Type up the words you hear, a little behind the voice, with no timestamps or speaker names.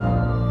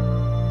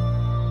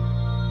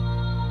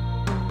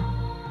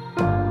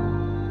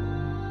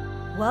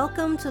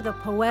Welcome to the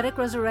Poetic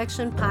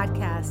Resurrection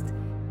Podcast,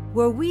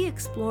 where we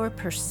explore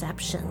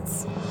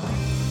perceptions.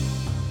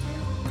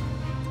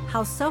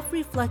 How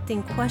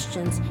self-reflecting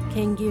questions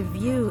can give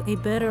you a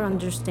better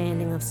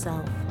understanding of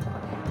self.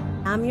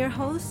 I'm your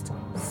host,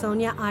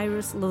 Sonia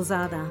Iris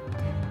Lozada.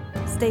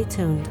 Stay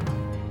tuned.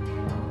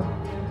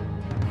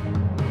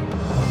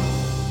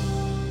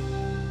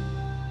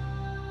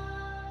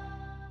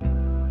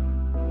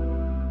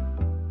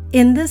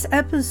 In this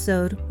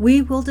episode,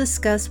 we will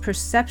discuss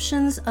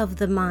perceptions of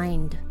the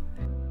mind.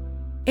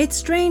 It's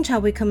strange how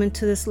we come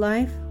into this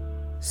life,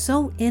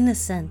 so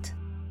innocent.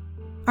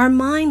 Our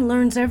mind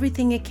learns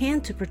everything it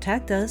can to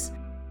protect us.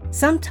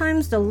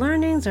 Sometimes the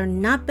learnings are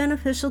not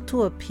beneficial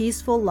to a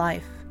peaceful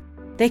life.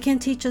 They can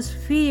teach us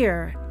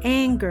fear,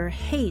 anger,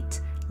 hate,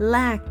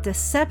 lack,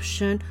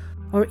 deception,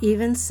 or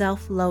even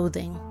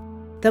self-loathing.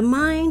 The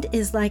mind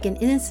is like an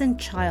innocent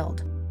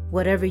child.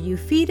 Whatever you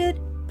feed it,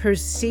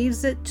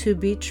 perceives it to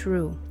be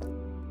true.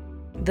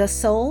 The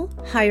soul,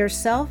 higher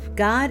self,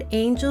 God,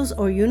 angels,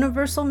 or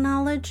universal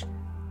knowledge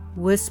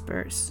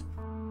whispers.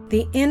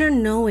 The inner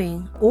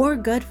knowing or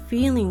gut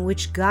feeling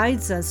which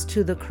guides us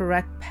to the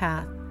correct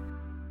path.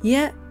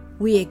 Yet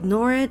we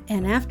ignore it,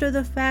 and after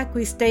the fact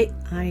we state,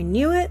 I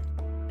knew it,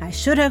 I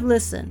should have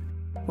listened.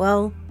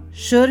 Well,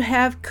 should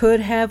have,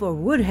 could have, or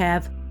would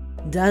have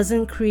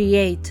doesn't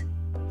create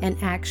an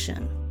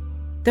action.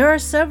 There are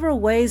several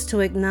ways to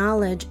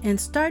acknowledge and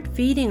start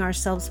feeding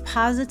ourselves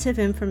positive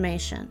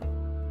information.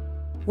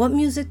 What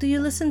music do you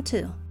listen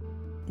to?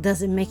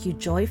 Does it make you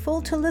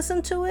joyful to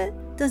listen to it?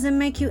 Does it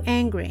make you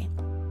angry?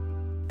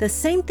 The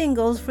same thing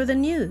goes for the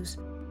news,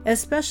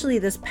 especially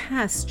this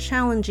past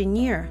challenging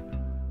year.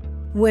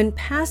 When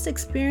past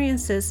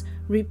experiences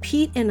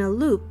repeat in a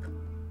loop,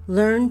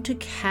 learn to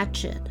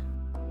catch it,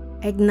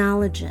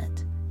 acknowledge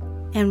it,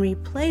 and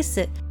replace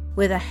it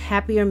with a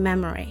happier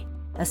memory,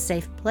 a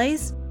safe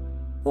place,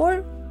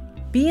 or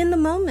be in the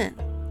moment.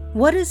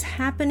 What is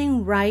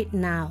happening right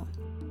now?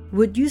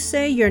 Would you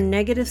say your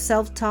negative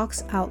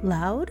self-talks out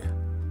loud?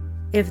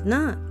 If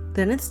not,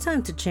 then it's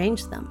time to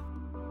change them.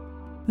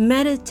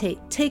 Meditate,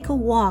 take a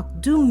walk,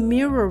 do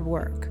mirror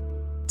work.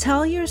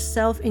 Tell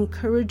yourself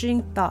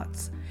encouraging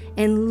thoughts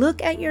and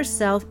look at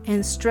yourself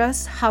and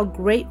stress how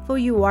grateful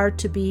you are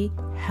to be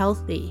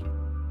healthy,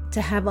 to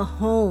have a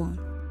home,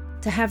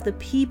 to have the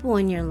people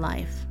in your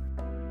life.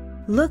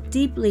 Look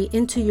deeply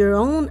into your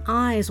own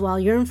eyes while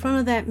you're in front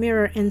of that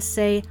mirror and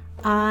say,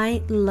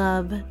 I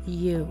love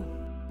you.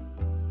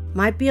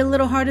 Might be a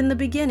little hard in the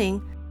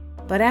beginning,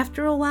 but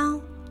after a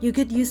while, you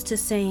get used to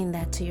saying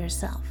that to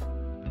yourself.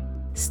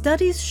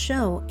 Studies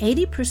show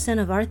 80%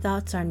 of our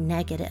thoughts are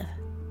negative.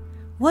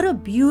 What a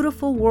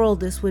beautiful world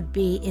this would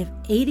be if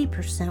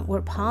 80%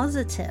 were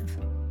positive.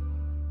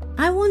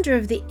 I wonder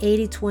if the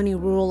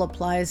 80-20 rule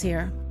applies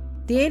here.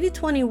 The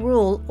 80-20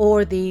 rule,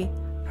 or the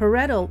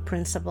Pareto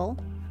principle,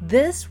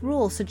 this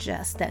rule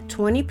suggests that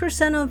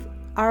 20% of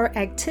our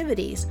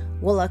activities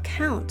will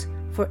account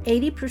for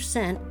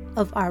 80%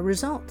 of our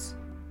results.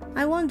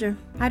 I wonder,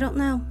 I don't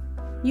know.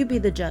 You be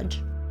the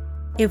judge.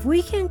 If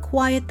we can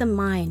quiet the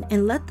mind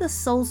and let the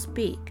soul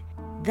speak,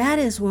 that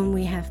is when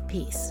we have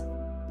peace.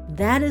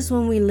 That is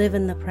when we live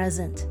in the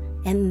present,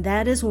 and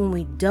that is when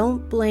we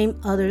don't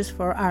blame others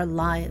for our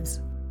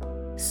lives.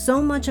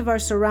 So much of our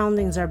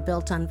surroundings are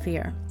built on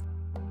fear.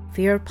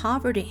 Fear of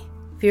poverty,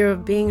 fear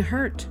of being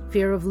hurt,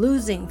 fear of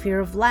losing,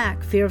 fear of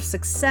lack, fear of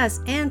success,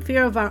 and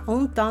fear of our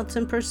own thoughts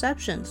and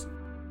perceptions.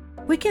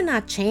 We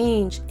cannot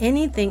change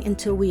anything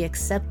until we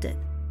accept it.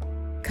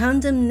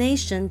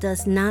 Condemnation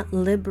does not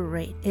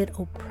liberate, it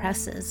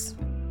oppresses.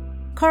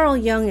 Carl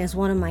Jung is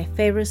one of my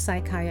favorite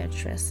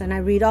psychiatrists, and I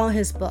read all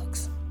his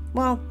books.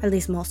 Well, at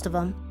least most of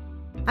them.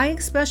 I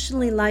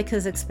especially like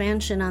his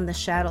expansion on the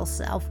shadow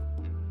self,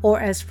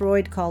 or as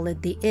Freud called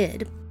it, the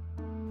id,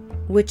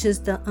 which is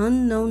the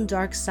unknown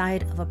dark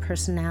side of a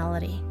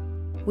personality.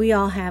 We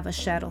all have a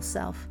shadow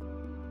self.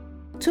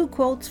 2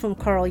 quotes from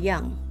Carl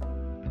Jung.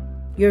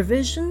 Your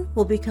vision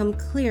will become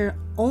clear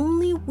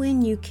only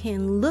when you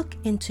can look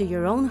into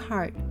your own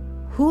heart.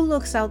 Who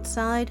looks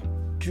outside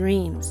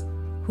dreams.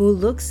 Who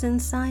looks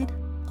inside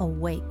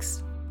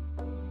awakes.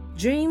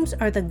 Dreams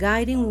are the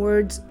guiding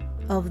words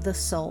of the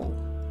soul.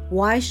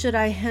 Why should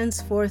I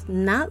henceforth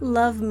not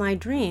love my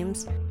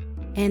dreams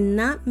and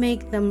not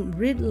make them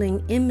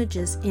riddling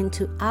images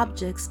into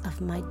objects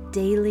of my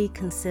daily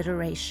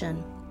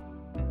consideration?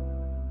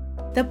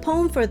 The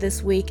poem for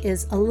this week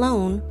is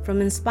Alone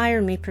from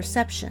Inspire Me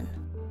Perception.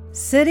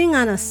 Sitting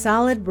on a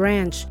solid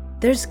branch,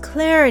 there's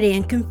clarity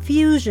and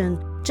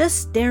confusion just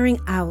staring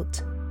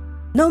out.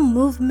 No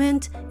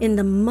movement in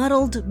the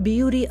muddled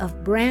beauty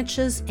of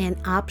branches and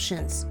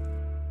options.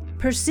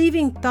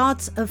 Perceiving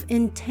thoughts of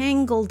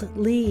entangled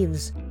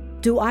leaves.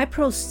 Do I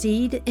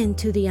proceed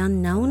into the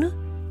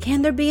unknown?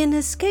 Can there be an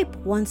escape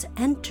once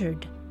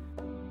entered?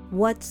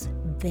 What's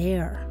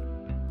there?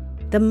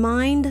 The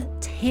mind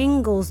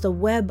tangles the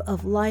web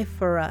of life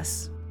for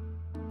us.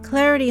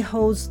 Clarity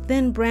holds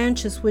thin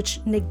branches which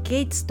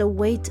negates the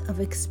weight of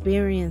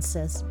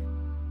experiences.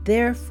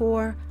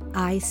 Therefore,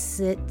 I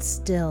sit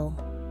still,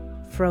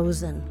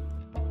 frozen.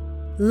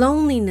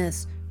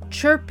 Loneliness,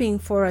 chirping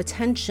for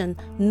attention,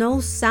 no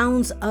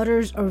sounds,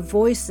 utters, or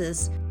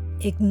voices,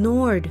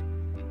 ignored,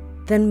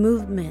 then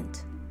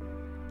movement.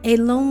 A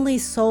lonely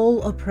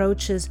soul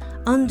approaches,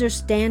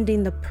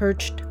 understanding the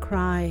perched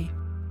cry.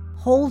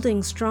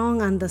 Holding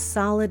strong on the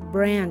solid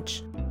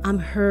branch, I'm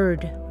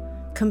heard.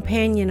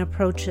 Companion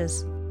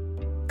approaches.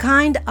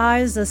 Kind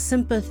eyes of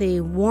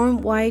sympathy,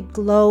 warm white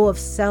glow of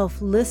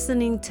self,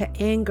 listening to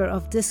anger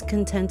of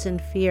discontent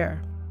and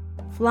fear.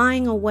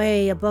 Flying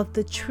away above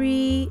the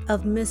tree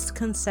of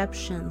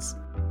misconceptions,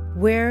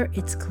 where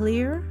it's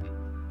clear,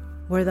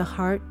 where the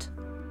heart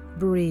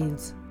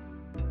breathes.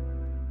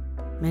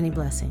 Many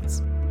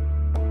blessings.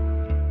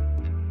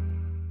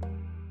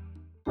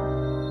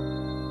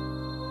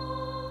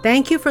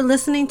 Thank you for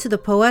listening to the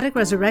Poetic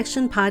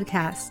Resurrection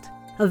Podcast,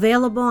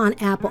 available on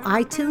Apple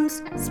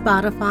iTunes,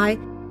 Spotify,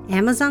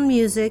 Amazon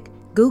Music,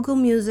 Google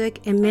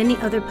Music, and many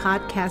other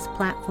podcast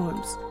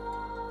platforms.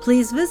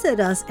 Please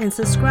visit us and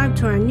subscribe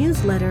to our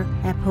newsletter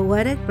at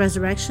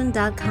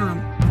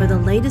poeticresurrection.com for the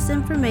latest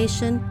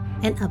information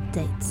and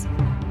updates.